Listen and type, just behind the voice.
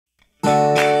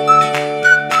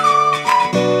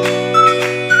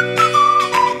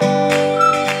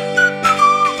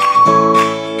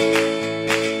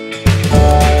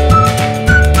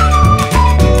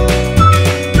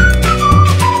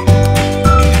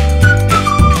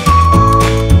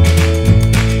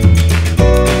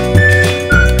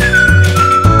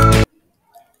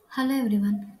Hello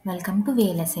everyone, welcome to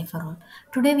VLSI for all.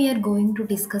 Today we are going to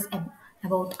discuss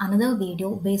about another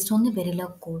video based on the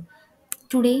Verilog code.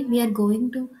 Today we are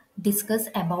going to discuss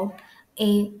about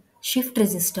a shift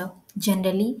register.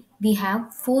 Generally, we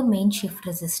have four main shift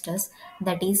registers,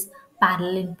 that is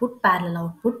parallel input,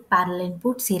 parallel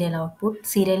input, serial input,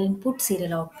 serial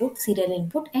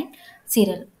input and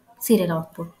serial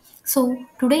output. So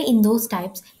today in those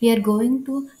types we are going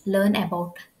to learn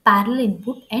about parallel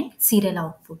input and serial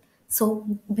output. So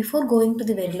before going to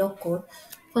the Verilog code,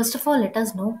 first of all let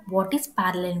us know what is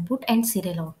parallel input and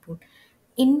serial output.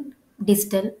 In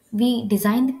digital, we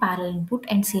design the parallel input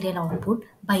and serial output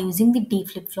by using the D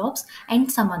flip-flops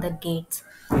and some other gates.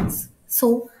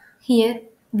 So here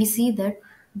we see that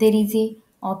there is a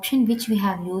option which we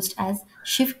have used as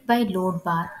shift by load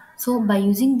bar. So by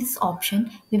using this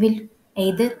option, we will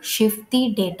either shift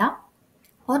the data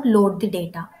or load the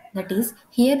data. That is,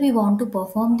 here we want to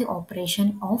perform the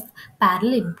operation of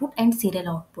parallel input and serial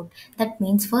output. That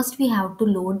means first we have to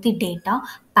load the data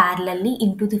parallelly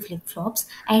into the flip-flops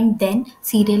and then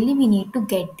serially we need to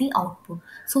get the output.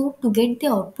 So to get the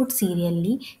output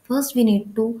serially, first we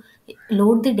need to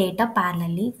load the data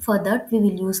parallelly. For that we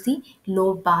will use the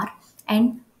load bar,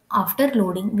 and after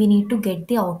loading we need to get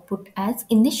the output as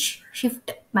in the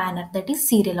shift manner, that is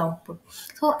serial output.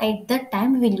 So at that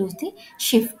time we will use the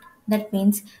shift. That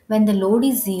means when the load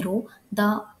is 0,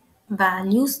 the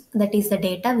values, that is the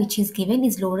data which is given,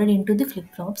 is loaded into the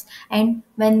flip-flops, and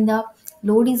when the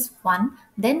load is 1,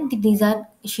 then these are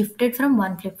shifted from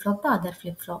one flip-flop to other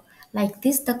flip-flop. Like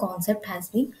this the concept has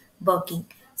been working.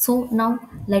 So now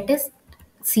let us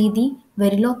see the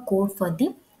Verilog code for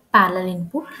the parallel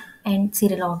input and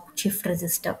serial output shift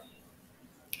register.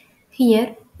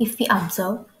 Here, if we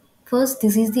observe, first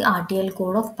this is the RTL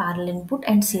code of parallel input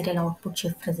and serial output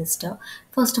shift register.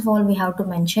 First of all, we have to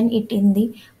mention it in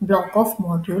the block of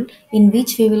module in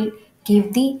which we will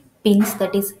give the pins,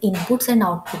 that is inputs and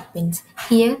output pins.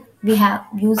 Here we have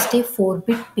used a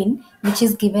 4-bit pin which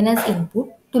is given as input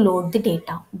to load the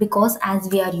data, because as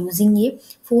we are using a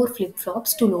 4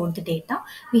 flip-flops to load the data,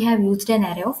 we have used an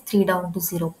array of 3 down to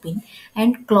 0 pin,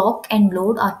 and clock and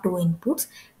load are two inputs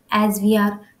as we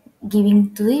are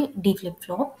giving to the D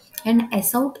flip-flop, and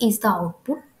S out is the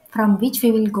output from which we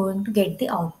will going to get the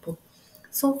output.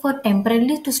 So for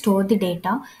temporarily to store the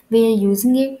data, we are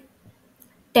using a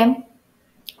temp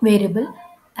variable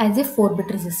as a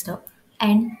 4-bit register,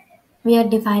 and we are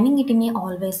defining it in a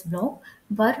always block,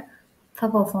 but for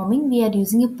performing we are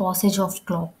using a passage of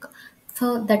clock.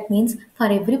 So that means for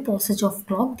every passage of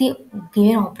clock the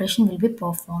given operation will be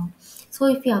performed. So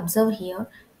if you observe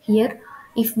here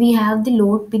if we have the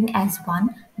load pin as 1,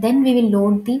 then we will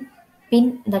load the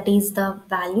pin, that is the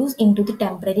values, into the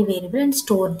temporary variable and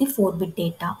store the 4-bit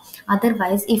data.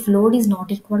 Otherwise, if load is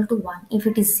not equal to 1, if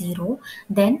it is 0,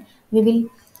 then we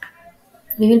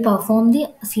will perform the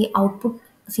output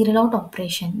serial out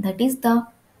operation, that is the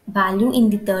value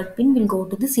in the third pin will go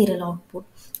to the serial output,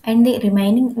 and the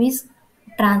remaining is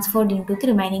transferred into the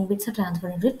remaining bits are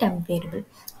transferred into the temp variable.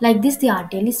 Like this the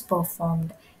RTL is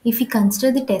performed. If we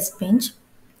consider the test bench,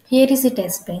 here is the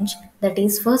test bench. That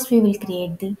is, first we will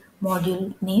create the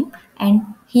module name,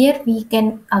 and here we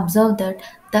can observe that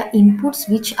the inputs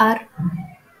which are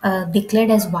declared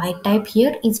as white type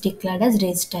here is declared as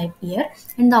red type here,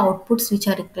 and the outputs which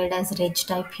are declared as red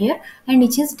type here and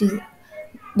which is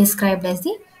described as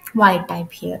the white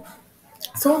type here.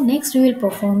 So next we will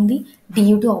perform the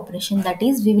DUT operation, that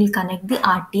is we will connect the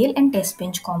RTL and test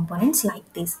bench components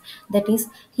like this. That is,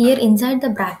 here inside the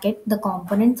bracket the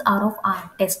components are of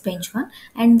our test bench 1,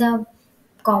 and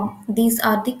these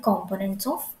are the components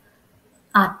of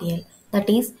RTL.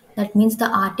 That means the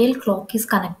RTL clock is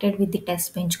connected with the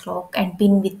test bench clock, and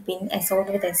pin with pin, S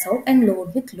out with S out, and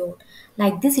load with load.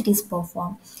 Like this it is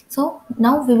performed. So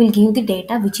now we will give the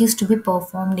data which is to be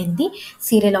performed in the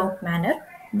serial out manner,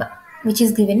 which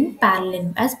is given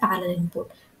in as parallel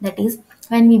input. That is,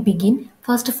 when we begin,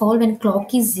 first of all when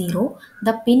clock is 0,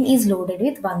 the pin is loaded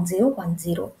with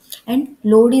 1010, and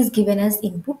load is given as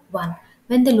input 1.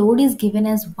 When the load is given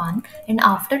as 1, and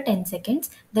after 10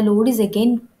 seconds the load is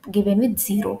again given with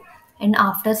 0, and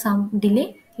after some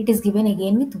delay it is given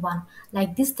again with 1.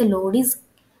 Like this the load is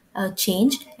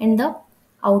changed and the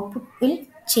output will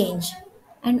change.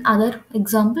 And other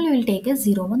example you will take as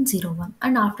 0101,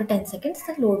 and after 10 seconds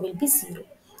the load will be 0.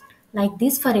 Like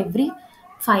this for every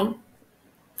 5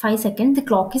 5 seconds the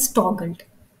clock is toggled.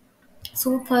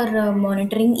 So for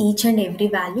monitoring each and every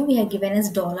value, we have given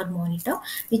as $monitor,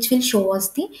 which will show us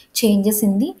the changes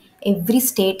in the every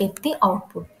state of the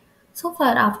output. So for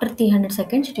after 300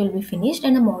 seconds it will be finished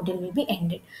and the module will be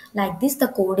ended. Like this the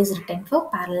code is written for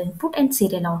parallel input and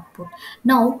serial output.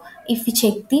 Now if we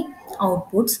check the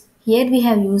outputs, here we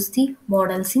have used the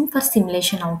model sim for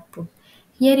simulation output.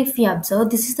 Here if we observe,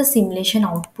 this is the simulation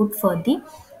output for the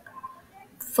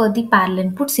parallel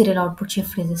input serial output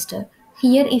shift register.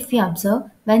 Here if we observe,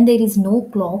 when there is no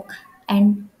clock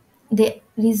and there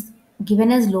is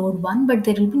given as load 1 but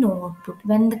there will be no output.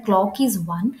 When the clock is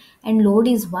 1 and load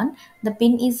is 1, the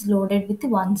pin is loaded with the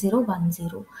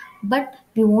 1010, but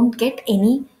we won't get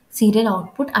any serial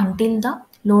output until the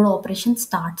load operation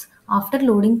starts. After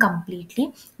loading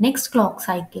completely, next clock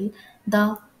cycle,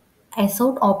 the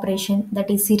SOut operation,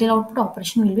 that is serial output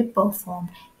operation, will be performed.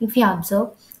 If you observe,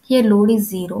 here load is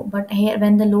 0, but here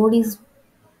when the load is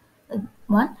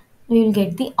 1, we will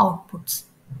get the outputs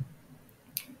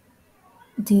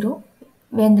 0.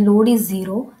 When the load is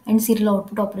 0 and serial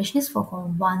output operation is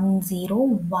performed, 1 0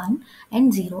 1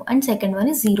 and 0, and second one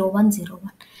is 0 1 0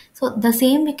 1. So the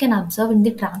same we can observe in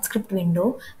the transcript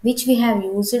window, which we have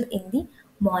used in the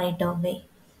monitor way.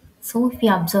 So if we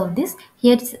observe this,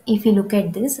 here if you look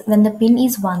at this, when the pin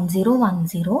is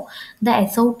 1010, the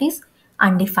SOut is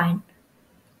undefined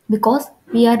because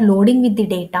we are loading with the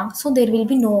data, so there will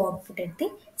be no output at the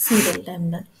serial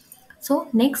terminal. So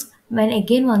next, when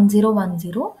again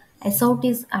 1010, SOut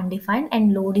is undefined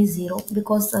and load is 0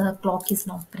 because clock is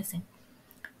not present.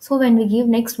 So when we give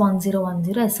next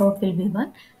 1010, SOut will be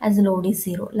 1 as the load is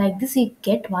 0. Like this we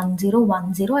get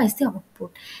 1010 as the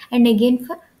output. And again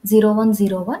for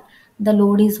 0101, the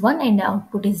load is 1 and the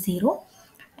output is 0.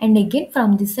 And again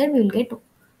from this side we will get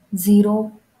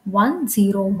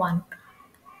 0101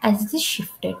 as it is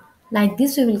shifted. Like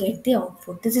this we will get the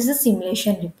output. This is a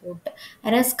simulation report.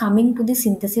 Whereas coming to the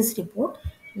synthesis report,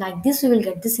 like this we will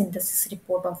get the synthesis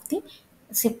report of the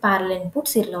parallel input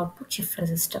serial output shift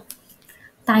register.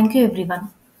 Thank you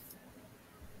everyone.